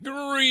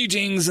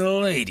Greetings,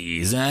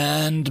 ladies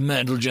and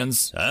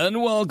gents,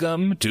 and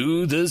welcome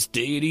to this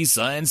daily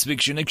science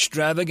fiction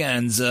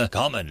extravaganza,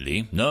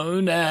 commonly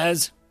known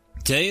as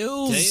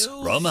Tales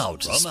from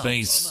Outer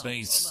Space.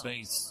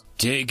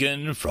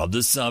 Taken from the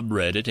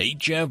subreddit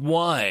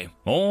HFY.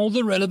 All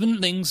the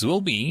relevant links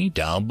will be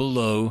down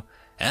below.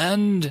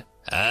 And,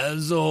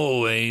 as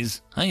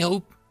always, I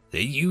hope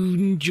that you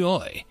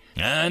enjoy.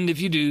 And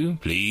if you do,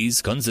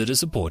 please consider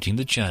supporting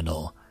the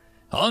channel.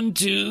 On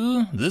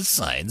to the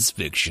science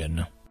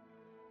fiction.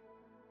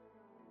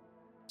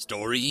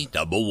 Story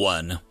number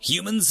 1.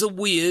 Humans a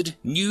Weird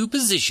New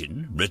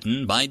Position,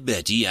 written by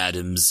Betty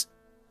Adams.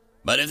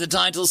 But if the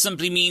title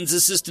simply means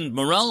Assistant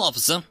Morale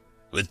Officer,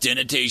 with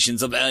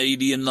denotations of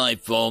alien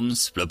life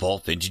forms,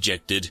 Flipoff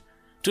interjected.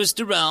 Twist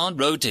around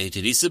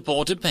rotated his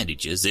support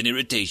appendages in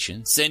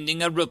irritation,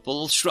 sending a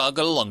ripple shrug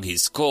along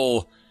his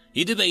core.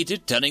 He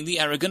debated telling the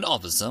arrogant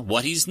officer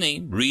what his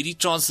name really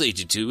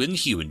translated to in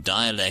human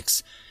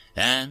dialects,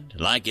 and,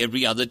 like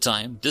every other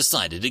time,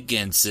 decided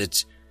against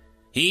it.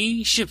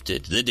 He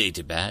shifted the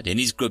datapad in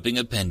his gripping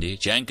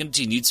appendage and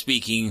continued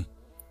speaking.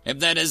 If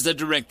that is the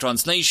direct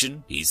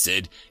translation, he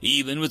said,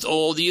 even with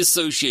all the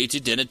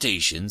associated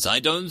denotations, I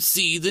don't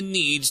see the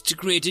need to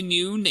create a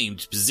new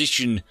named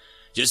position.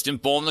 Just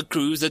inform the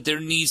crews that there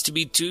needs to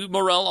be 2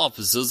 morale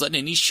officers on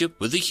any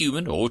ship with a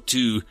human or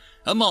 2,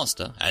 a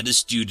master and a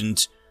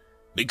student.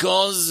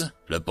 Because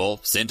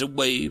Flipoff sent a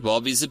wave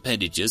of his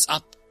appendages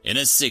up in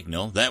a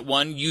signal that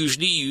one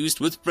usually used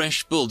with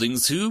fresh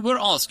buildings who were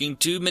asking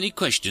too many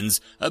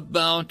questions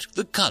about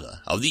the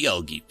color of the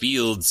algae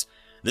fields.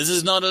 This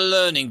is not a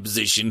learning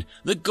position.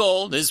 The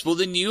goal is for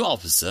the new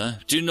officer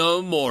to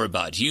know more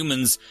about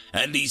humans,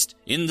 at least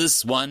in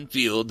this one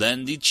field,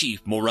 than the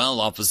chief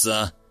morale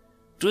officer.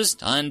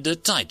 Twist under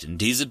tightened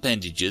his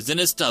appendages in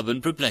a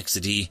stubborn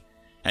perplexity.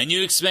 And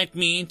you expect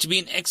me to be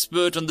an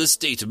expert on the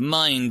state of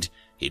mind?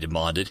 He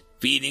demanded,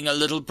 feeling a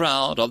little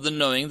proud of the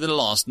knowing the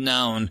last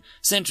noun.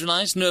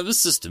 Centralized nervous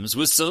systems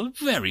were so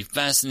very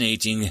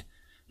fascinating.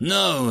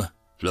 No,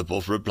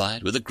 Flipoff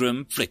replied with a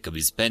grim flick of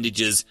his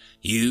appendages.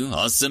 You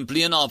are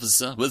simply an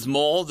officer with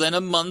more than a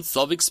month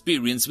of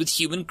experience with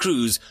human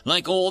crews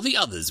like all the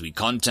others we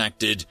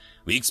contacted.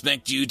 We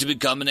expect you to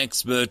become an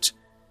expert.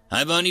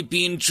 I've only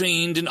been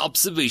trained in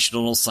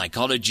observational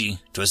psychology.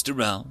 Twist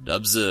around,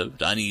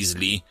 observed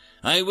uneasily.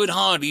 I would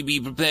hardly be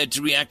prepared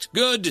to react.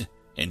 Good,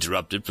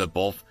 interrupted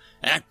Flipoff.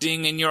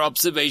 Acting in your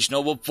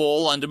observational will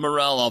fall under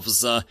morale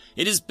officer.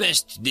 It is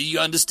best that you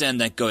understand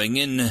that going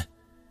in.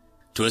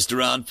 Twist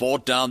around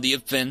fought down the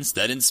offense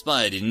that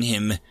inspired in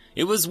him.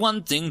 It was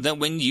one thing that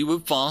when you were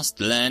fast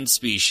land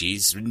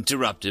species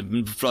interrupted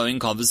in flowing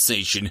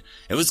conversation.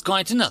 It was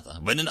quite another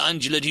when an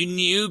ungulate who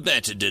knew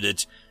better did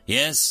it.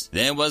 Yes,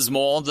 there was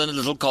more than a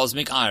little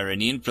cosmic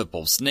irony in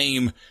Flipoff's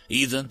name.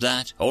 Either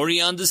that, or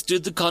he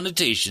understood the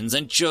connotations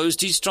and chose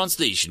his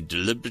translation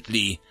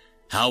deliberately.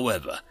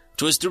 However,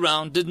 Twist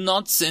around did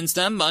not sense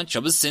that much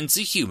of a sense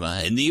of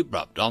humor in the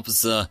abrupt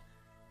officer.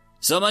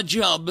 So my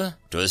job,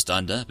 Twist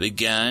under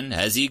began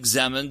as he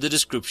examined the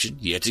description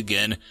yet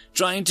again,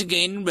 trying to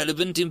gain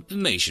relevant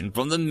information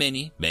from the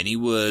many, many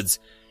words,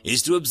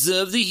 is to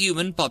observe the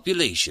human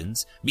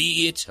populations,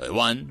 be it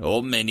one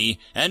or many,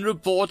 and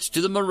report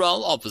to the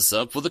morale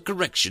officer for the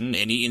correction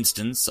any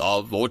instance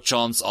of or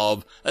chance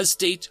of a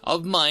state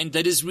of mind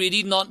that is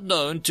really not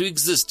known to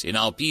exist in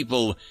our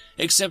people,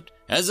 except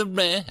as a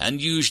rare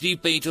and usually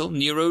fatal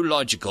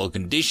neurological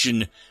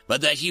condition,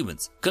 but that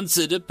humans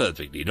consider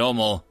perfectly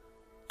normal.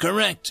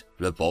 Correct,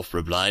 Flipoff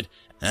replied,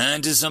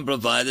 and to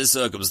simplify the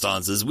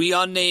circumstances, we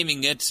are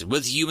naming it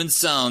with human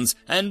sounds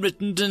and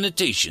written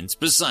denotations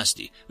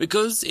precisely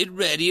because it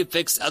rarely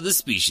affects other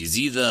species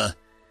either.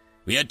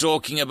 We are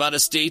talking about a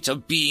state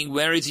of being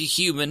where a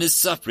human is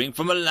suffering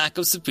from a lack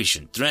of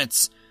sufficient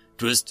threats.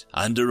 Twist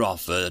under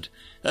offered,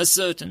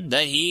 ascertain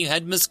that he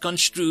had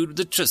misconstrued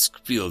the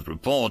Trisk field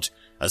report.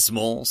 A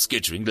small,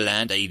 skittering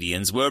land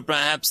aliens were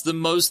perhaps the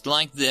most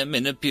like them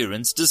in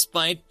appearance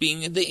despite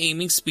being the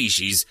aiming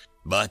species,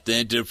 but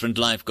their different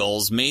life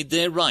goals made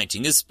their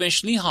writing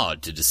especially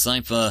hard to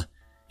decipher.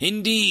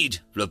 Indeed,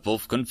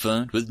 Flipoff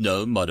confirmed with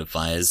no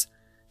modifiers.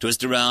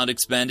 Twist around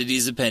expanded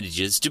his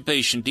appendages to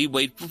patiently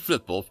wait for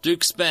Flipoff to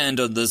expand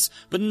on this,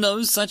 but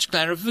no such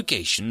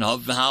clarification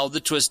of how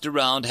the Twist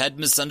around had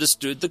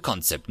misunderstood the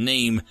concept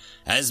name.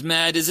 As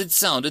mad as it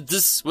sounded,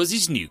 this was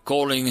his new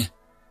calling.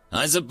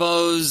 I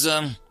suppose,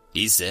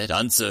 he said,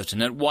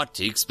 uncertain at what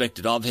he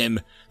expected of him,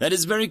 that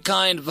is very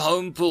kind of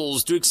Home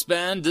Pools to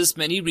expand this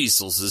many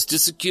resources to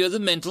secure the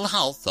mental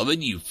health of our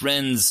new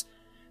friends.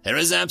 There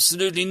is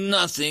absolutely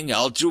nothing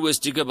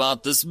altruistic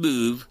about this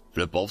move,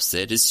 Flipoff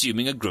said,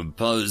 assuming a grim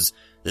pose.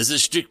 This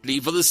is strictly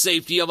for the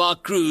safety of our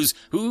crews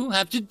who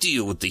have to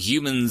deal with the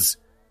humans.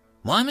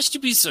 Why must you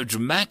be so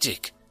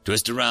dramatic?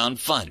 Twist around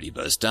finally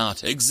burst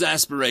out,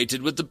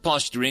 exasperated with the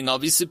posturing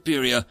of his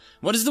superior.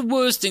 What is the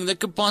worst thing that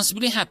could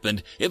possibly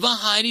happen if a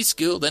highly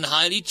skilled and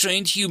highly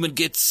trained human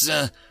gets,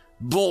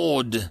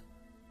 bored?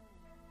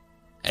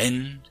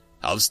 End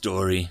of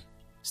story.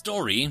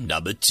 Story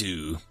number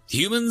 2.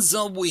 Humans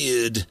are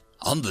weird,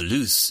 on the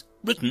loose,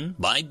 written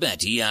by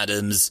Betty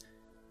Adams.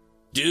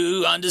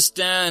 "Do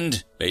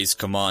understand," Base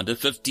Commander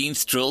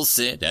 15th Trill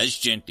said as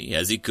gently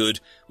as he could.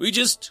 "We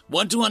just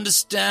want to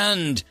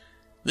understand."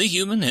 The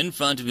human in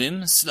front of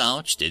him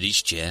slouched at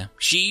his chair.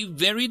 She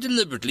very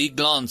deliberately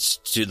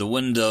glanced to the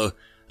window.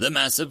 The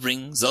massive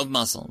rings of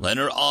muscle and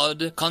her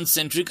odd,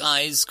 concentric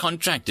eyes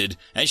contracted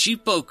as she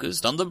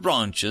focused on the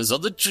branches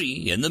of the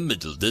tree in the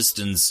middle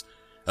distance.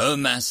 Her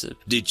massive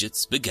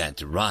digits began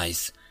to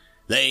writhe.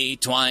 They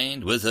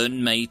twined with her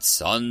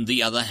mates on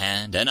the other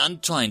hand and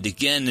untwined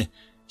again.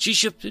 She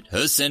shifted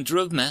her center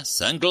of mass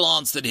and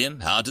glanced at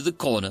him out of the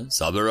corners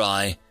of her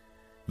eye.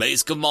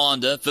 Base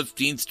Commander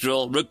 15th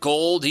Drill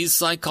recalled his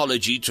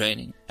psychology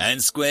training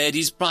and squared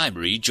his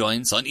primary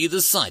joints on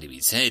either side of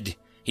his head.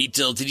 He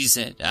tilted his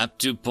head up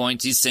to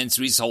point his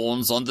sensory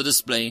horns on the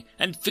display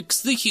and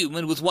fixed the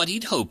human with what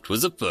he'd hoped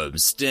was a firm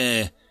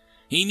stare.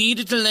 He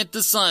needed to let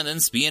the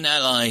silence be an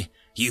ally.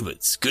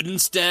 Humans couldn't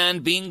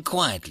stand being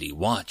quietly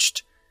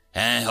watched.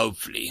 And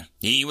hopefully,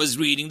 he was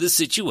reading the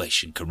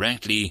situation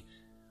correctly.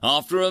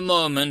 After a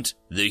moment,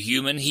 the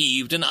human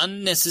heaved an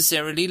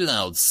unnecessarily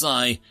loud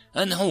sigh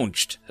and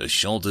hunched her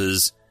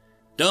shoulders.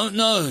 "Don't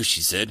know," she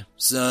said.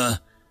 "Sir."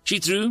 She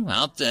threw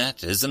out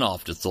that as an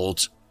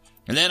afterthought.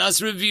 "Let us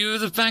review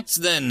the facts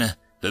then,"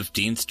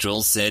 15th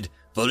Troll said,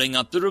 pulling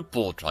up the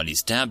report on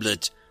his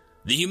tablet.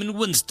 The human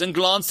winced and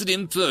glanced at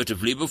him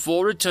furtively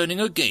before returning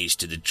her gaze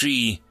to the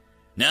tree.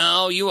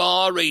 "Now you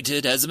are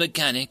rated as a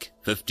mechanic,"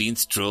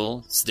 15th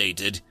Troll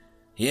stated.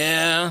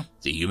 "Yeah,"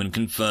 the human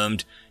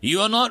confirmed.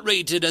 "You are not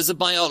rated as a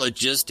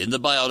biologist in the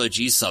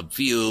biology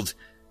subfield,"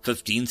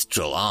 15th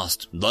Troll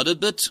asked. "Not a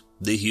bit,"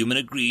 the human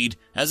agreed,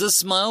 as a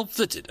smile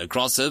flitted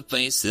across her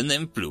face and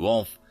then flew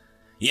off.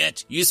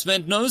 "Yet you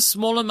spent no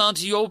small amount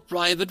of your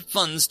private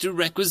funds to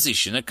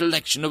requisition a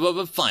collection of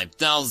over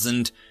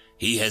 5,000.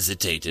 He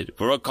hesitated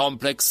for a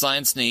complex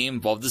science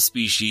name of the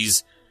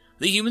species.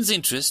 The human's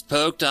interest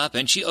perked up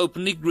and she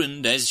openly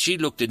grinned as she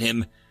looked at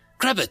him.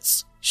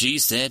 "Crabbits," she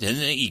said in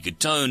an eager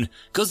tone,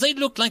 "'cause they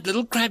look like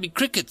little crabby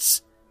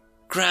crickets."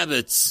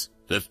 "Crabbits,"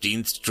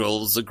 15th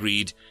Trolls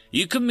agreed.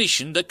 "You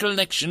commissioned a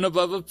collection of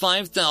over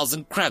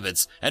 5,000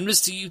 crabbits and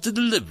received the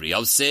delivery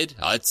of said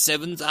at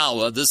 7th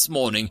hour this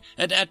morning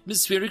at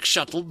Atmospheric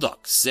Shuttle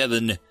Dock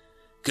 7.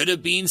 "Could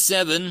have been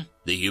 7,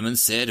 the human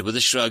said with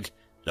a shrug.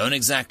 "Don't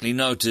exactly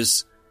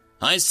notice."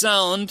 "I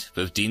sound,"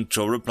 15th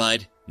Troll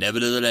replied.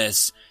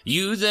 "Nevertheless,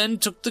 you then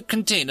took the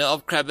container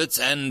of crabbits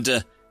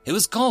and, It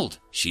was cold,"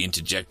 she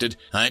interjected.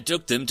 "I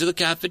took them to the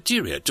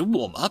cafeteria to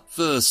warm up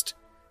first."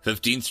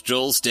 15th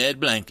Troll stared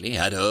blankly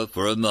at her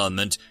for a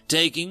moment,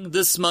 taking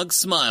the smug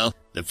smile,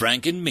 the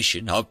frank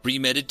admission of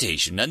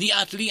premeditation, and the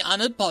utterly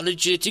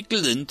unapologetic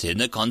glint in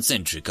the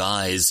concentric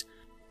eyes.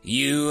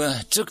 "You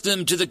took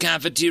them to the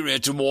cafeteria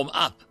to warm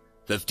up,"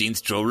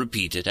 15th Troll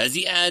repeated as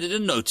he added a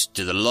note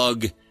to the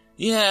log.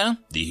 "Yeah,"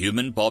 the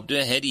human bobbed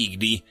her head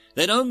eagerly.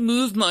 "They don't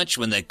move much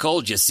when they're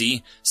cold, you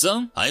see,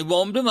 so I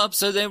warmed them up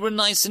so they were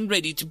nice and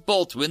ready to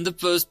bolt when the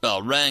first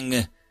bell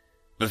rang."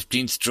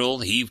 15th Troll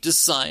heaved a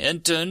sigh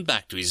and turned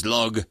back to his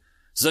log.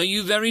 "So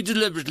you very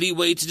deliberately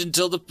waited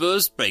until the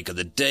first break of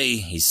the day,"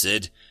 he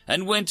said,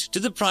 "and went to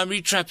the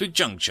primary traffic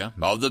juncture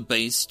of the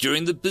base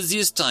during the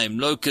busiest time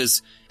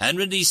locus and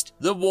released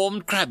the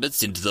warmed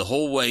crabbits into the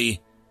hallway."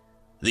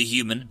 The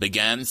human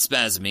began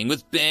spasming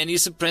with barely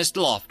suppressed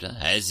laughter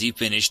as he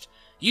finished.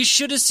 "You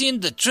should have seen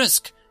the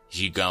Trisk,"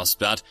 she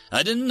gasped out.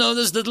 "I didn't know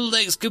those little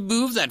legs could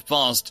move that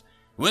fast."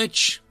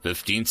 "Which,"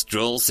 15th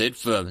Troll said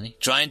firmly,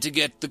 trying to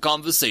get the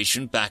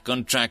conversation back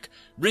on track,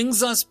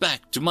 "brings us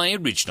back to my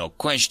original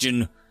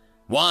question.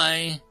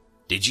 Why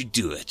did you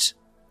do it?"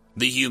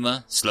 The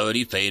humor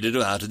slowly faded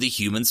out of the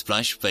human's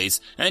flushed face,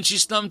 and she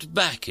slumped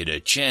back in her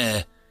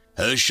chair.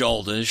 Her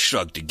shoulders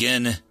shrugged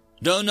again.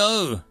 "Don't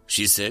know,"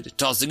 she said,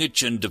 tossing her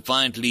chin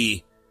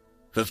defiantly.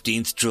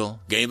 15th Troll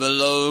gave a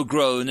low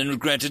groan and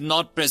regretted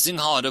not pressing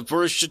harder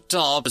for a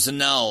Shatar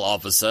personnel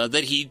officer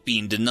that he'd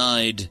been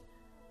denied.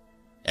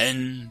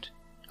 End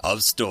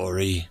of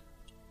story.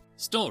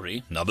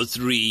 Story number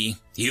 3.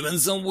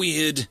 Humans are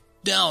weird.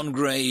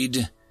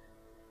 Downgrade.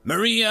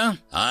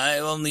 "Maria,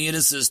 I will need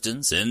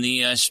assistance in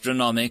the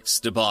astronomics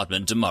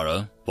department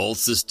tomorrow," Paul's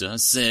sister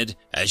said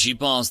as she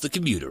passed the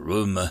computer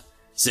room.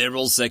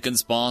 Several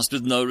seconds passed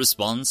with no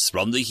response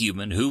from the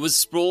human who was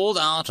sprawled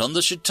out on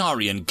the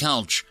Shatarian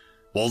couch.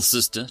 Paul's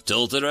sister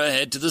tilted her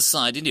head to the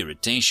side in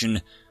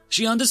irritation.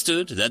 She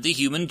understood that the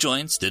human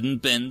joints didn't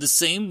bend the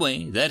same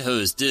way that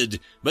hers did,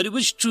 but it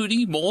was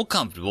truly more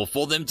comfortable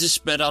for them to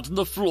spread out on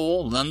the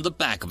floor than the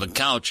back of a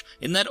couch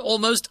in that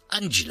almost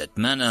undulate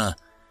manner.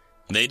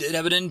 They did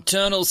have an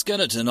internal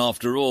skeleton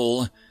after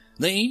all.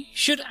 They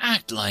should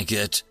act like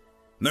it.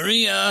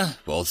 "Maria,"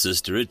 Paul's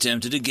sister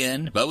attempted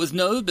again, but with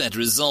no better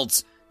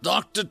results.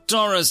 "Dr.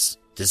 Torres."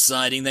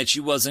 Deciding that she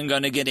wasn't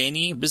going to get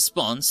any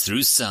response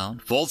through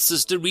sound, Paul's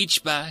sister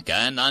reached back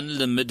and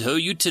unlimbered her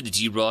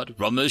utility rod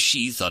from her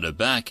sheath on her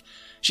back.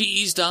 She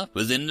eased up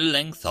within the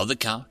length of the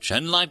couch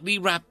and lightly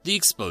rapped the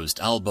exposed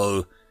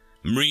elbow.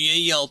 Maria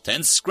yelped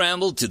and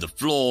scrambled to the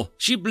floor.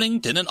 She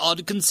blinked in an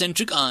odd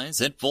concentric eyes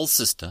at false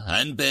sister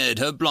and bared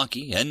her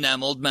blocky,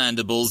 enameled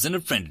mandibles in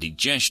a friendly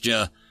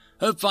gesture.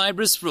 Her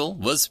fibrous frill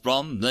was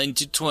from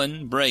into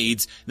twin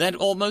braids that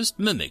almost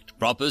mimicked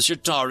proper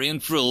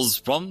Shatarian frills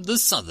from the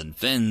southern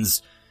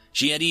fens.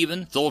 She had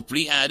even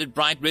thoughtfully added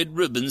bright red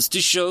ribbons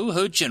to show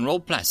her general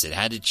placid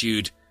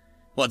attitude.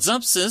 "What's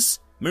up, sis?"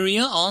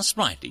 Maria asked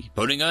brightly,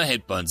 putting her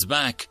headphones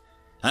back.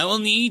 "I will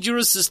need your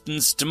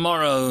assistance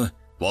tomorrow,"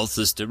 false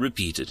sister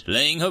repeated,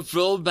 laying her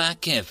frill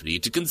back carefully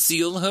to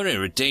conceal her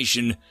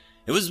irritation.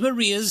 It was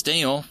Maria's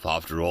day off,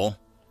 after all.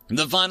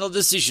 "The final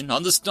decision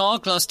on the star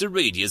cluster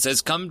radius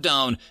has come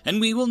down,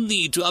 and we will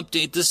need to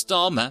update the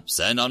star maps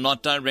and are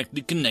not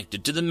directly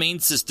connected to the main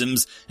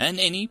systems and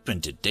any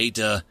printed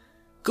data."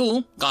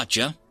 "Cool,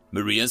 gotcha,"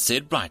 Maria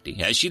said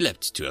brightly as she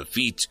leapt to her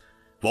feet.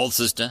 False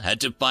sister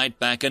had to fight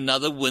back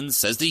another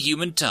wince as the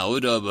human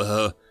towered over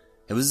her.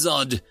 It was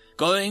odd,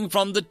 going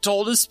from the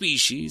tallest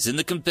species in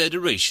the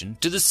Confederation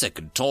to the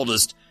second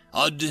tallest.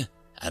 Odd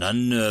and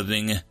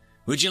unnerving.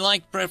 "Would you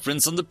like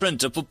preference on the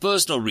printer for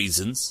personal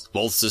reasons?"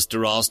 false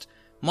sister asked.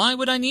 "Why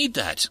would I need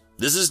that?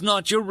 This is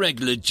not your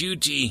regular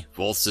duty,"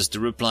 false sister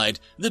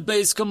replied. "The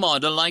base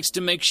commander likes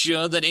to make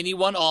sure that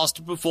anyone asked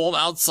to perform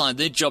outside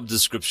their job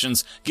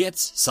descriptions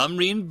gets some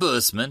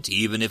reimbursement,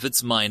 even if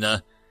it's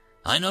minor."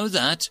 "I know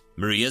that,"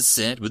 Maria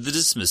said with a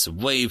dismissive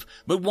wave,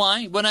 "but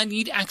why would I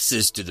need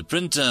access to the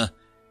printer?"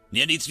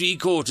 "Nearly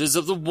 3/4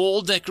 of the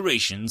wall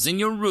decorations in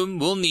your room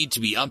will need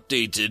to be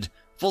updated,"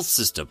 false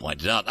sister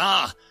pointed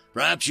out.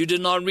 Perhaps you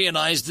did not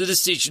realize the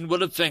decision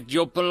will affect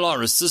your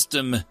Polaris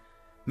system."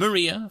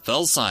 Maria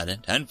fell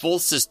silent, and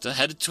false sister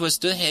had to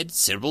twist her head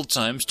several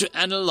times to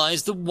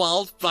analyze the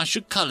wild flush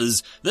of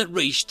colors that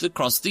raced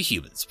across the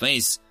human's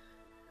face.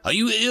 "Are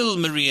you ill,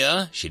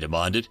 Maria?" she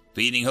demanded,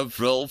 feeling her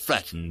frill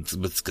flattened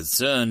with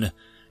concern.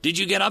 "Did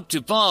you get up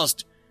too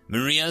fast?"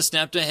 Maria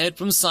snapped her head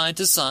from side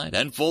to side,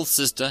 and false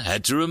sister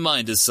had to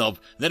remind herself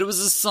that it was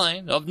a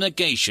sign of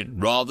negation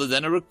rather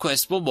than a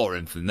request for more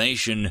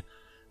information.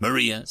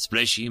 Maria's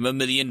fleshy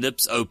mammalian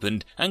lips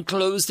opened and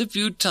closed a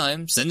few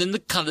times, and then the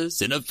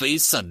colors in her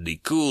face suddenly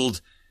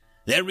cooled.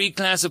 "They're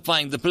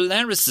reclassifying the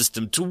Polaris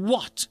system to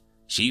what?"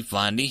 she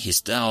finally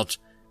hissed out.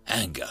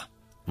 "Anger."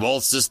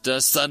 False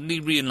sister suddenly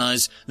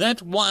realized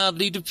that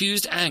wildly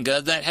diffused anger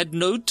that had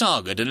no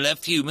target and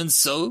left humans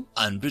so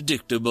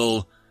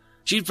unpredictable.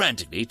 She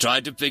frantically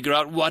tried to figure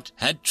out what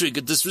had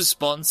triggered this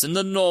response in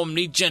the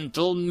normally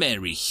gentle,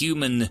 merry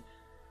human.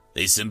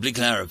 They simply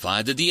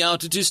clarified that the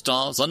outer two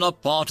stars are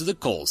not part of the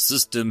core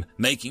system,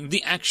 making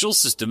the actual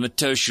system a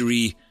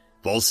tertiary.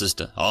 False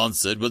sister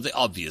answered with the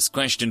obvious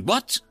question.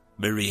 "What?"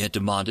 Maria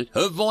demanded,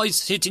 her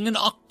voice hitting an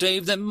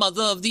octave that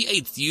Mother of the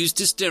Eighth used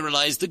to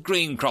sterilize the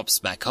grain crops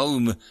back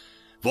home.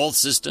 False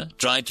sister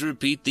tried to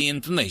repeat the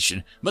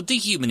information, but the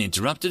human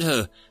interrupted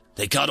her.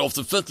 "They cut off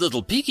the fifth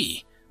little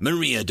piggy,"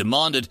 Maria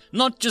demanded.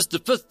 "Not just the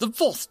fifth, the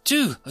fourth,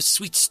 too. Oh,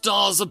 sweet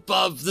stars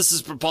above, this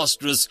is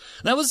preposterous.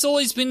 That was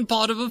always been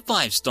part of a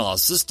 5-star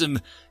system.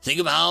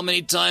 Think of how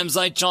many times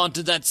I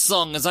chanted that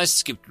song as I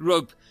skipped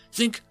rope.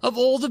 Think of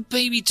all the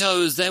baby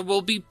toes that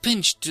will be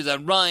pinched to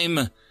that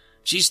rhyme."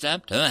 She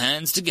slapped her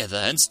hands together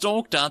and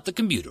stalked out the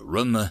computer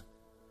room.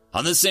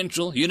 "On the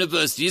Central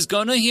University is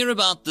going to hear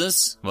about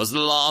this," was the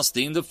last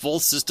thing the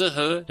false sister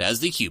heard as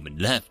the human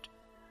left.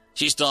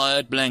 She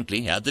stared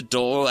blankly at the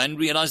door and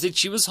realized that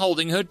she was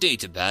holding her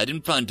datapad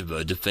in front of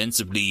her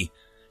defensively.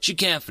 She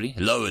carefully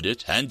lowered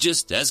it and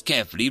just as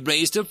carefully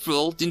raised her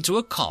frill into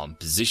a calm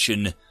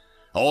position.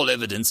 All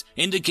evidence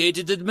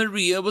indicated that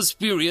Maria was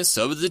furious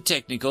over the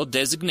technical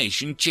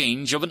designation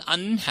change of an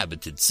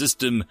uninhabited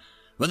system,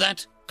 but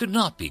that could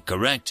not be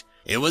correct.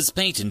 It was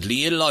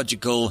patently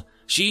illogical.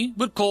 She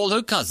would call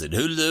her cousin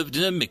who lived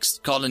in a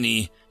mixed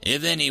colony.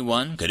 If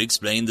anyone could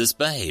explain this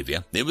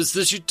behavior, it was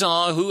the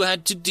Shatar who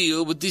had to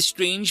deal with these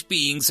strange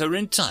beings her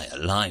entire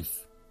life.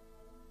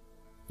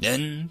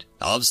 End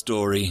of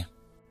story.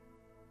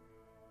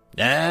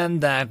 And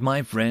that,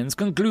 my friends,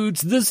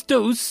 concludes this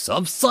dose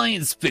of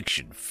science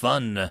fiction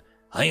fun.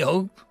 I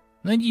hope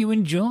that you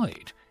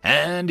enjoyed.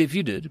 And if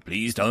you did,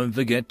 please don't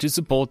forget to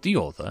support the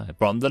author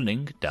from the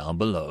link down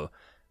below.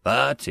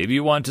 But if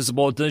you want to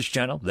support this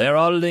channel, there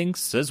are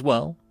links as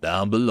well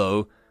down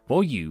below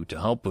for you to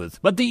help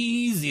with. But the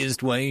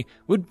easiest way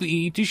would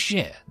be to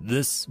share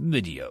this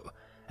video.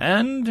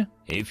 And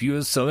if you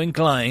are so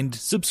inclined,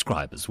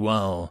 subscribe as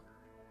well.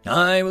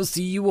 I will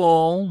see you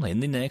all in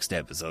the next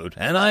episode,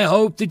 and I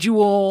hope that you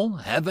all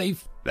have a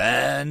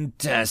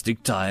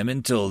fantastic time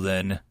until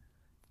then.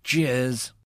 Cheers.